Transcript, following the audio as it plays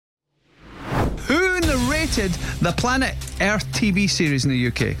created the Planet Earth TV series in the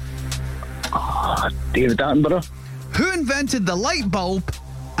UK? David Attenborough. Who invented the light bulb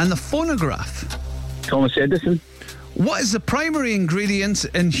and the phonograph? Thomas Edison. What is the primary ingredient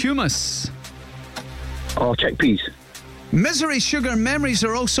in humus? Chickpeas. Misery, Sugar, Memories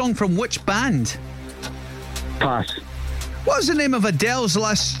are all sung from which band? Pass. What was the name of Adele's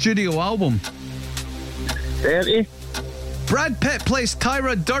last studio album? 30. Brad Pitt plays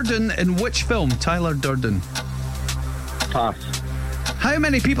Tyra Durden in which film? Tyler Durden. Pass. How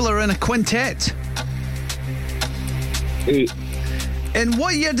many people are in a quintet? 8. In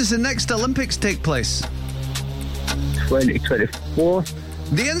what year does the next Olympics take place? 2024.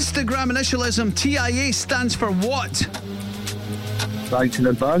 The Instagram initialism TIA stands for what? Thanks in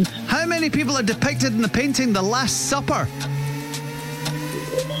advance. How many people are depicted in the painting The Last Supper?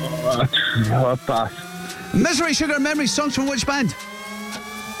 Pass. Misery, Sugar, Memories, songs from which band?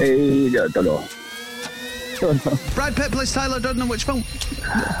 I don't know. Brad Pitt plays Tyler Durden in which film?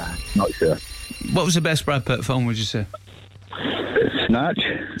 Not sure. What was the best Brad Pitt film, would you say? Snatch.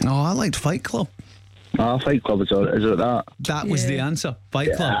 Oh, I liked Fight Club. Fight Club, is it that? That was the answer.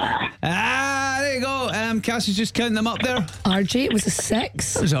 Fight Club. There you go. Cassie's just counting them up there. RJ, it was a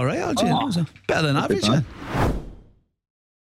 6. It was all right, RJ. That was better than average, man.